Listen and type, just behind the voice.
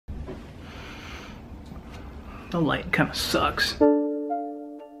The light kind of sucks.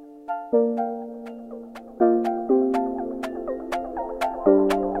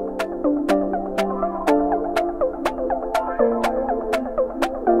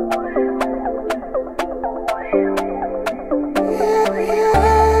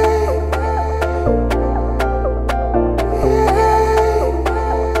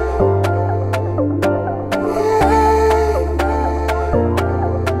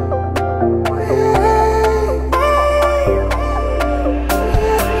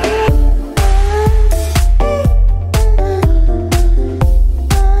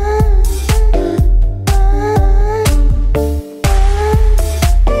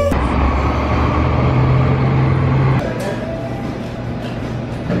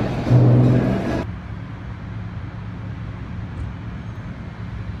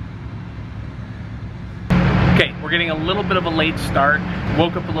 Okay, we're getting a little bit of a late start.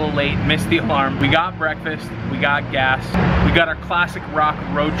 Woke up a little late, missed the alarm. We got breakfast, we got gas, we got our classic rock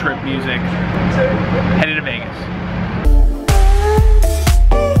road trip music. Headed to Vegas.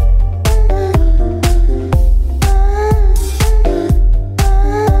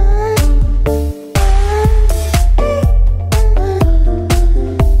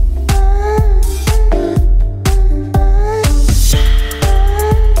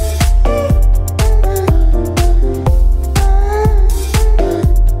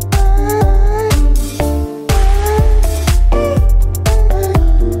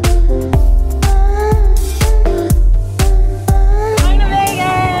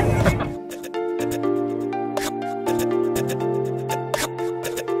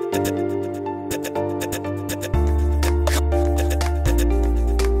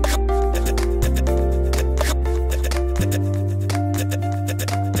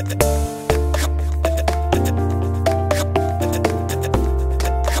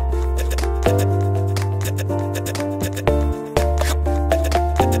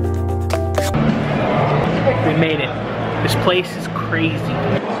 We made it. This place is crazy.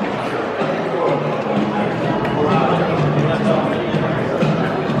 Hi,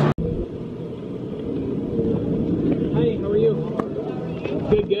 how are you?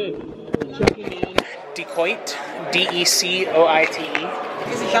 Good, good. Checking in. Decoit, D-E-C-O-I-T-E.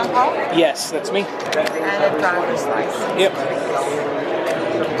 Is it Jean-Paul? Yes, that's me. And a driver's license. Yep. There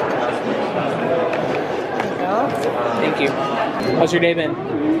you go. Thank you. How's your day been?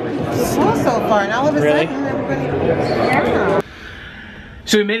 Slow so far, and all of a Really? sudden everybody... Yeah.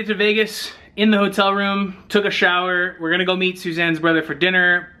 So we made it to Vegas, in the hotel room, took a shower. We're gonna go meet Suzanne's brother for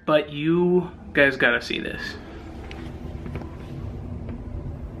dinner, but you guys gotta see this.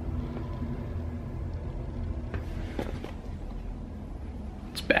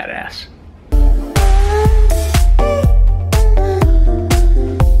 It's badass.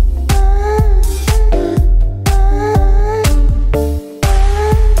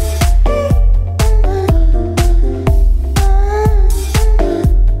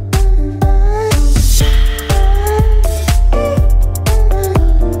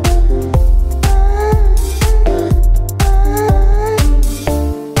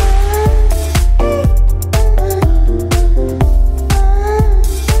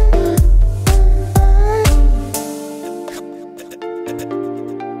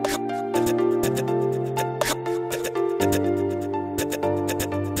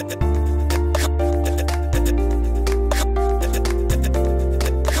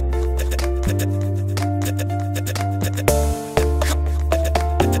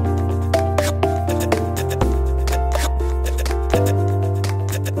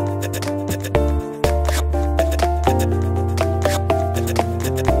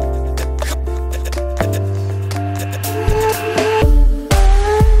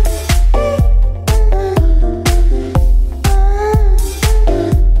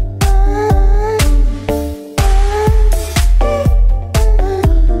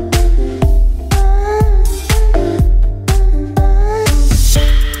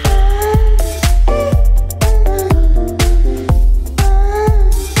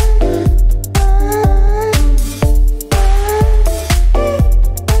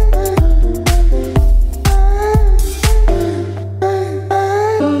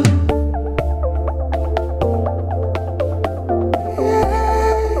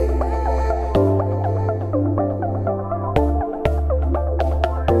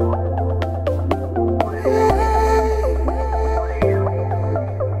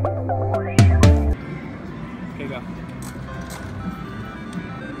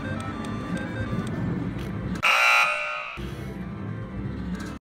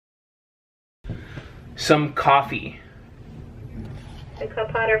 Some coffee.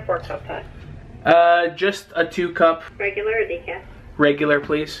 3-cup pot or 4-cup pot? Just a 2-cup. Regular or decaf? Regular,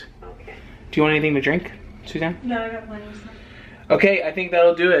 please. Okay. Do you want anything to drink, Suzanne? No, I got plenty of stuff. Okay, I think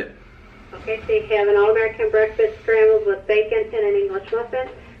that'll do it. Okay, so you have an all-American breakfast scrambled with bacon and an English muffin,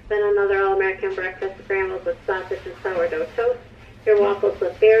 then another all-American breakfast scrambled with sausage and sourdough toast, your waffles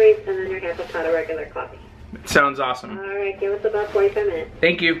with berries, and then your half a pot of regular coffee. Sounds awesome. All right, give us about 45 minutes.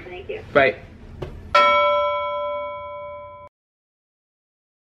 Thank you. Thank you. Bye.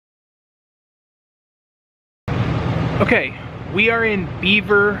 Okay, we are in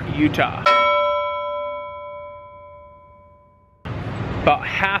Beaver, Utah. About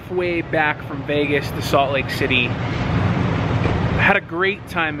halfway back from Vegas to Salt Lake City. I had a great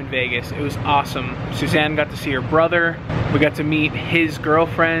time in Vegas. It was awesome. Suzanne got to see her brother. We got to meet his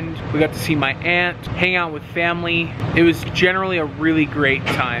girlfriend. We got to see my aunt, hang out with family. It was generally a really great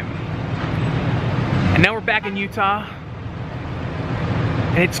time. And now we're back in Utah.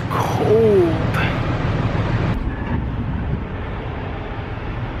 And it's cold.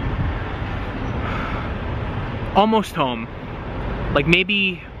 Almost home. Like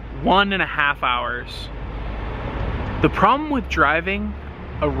maybe 1.5 hours. The problem with driving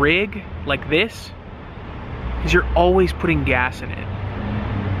a rig like this is you're always putting gas in it.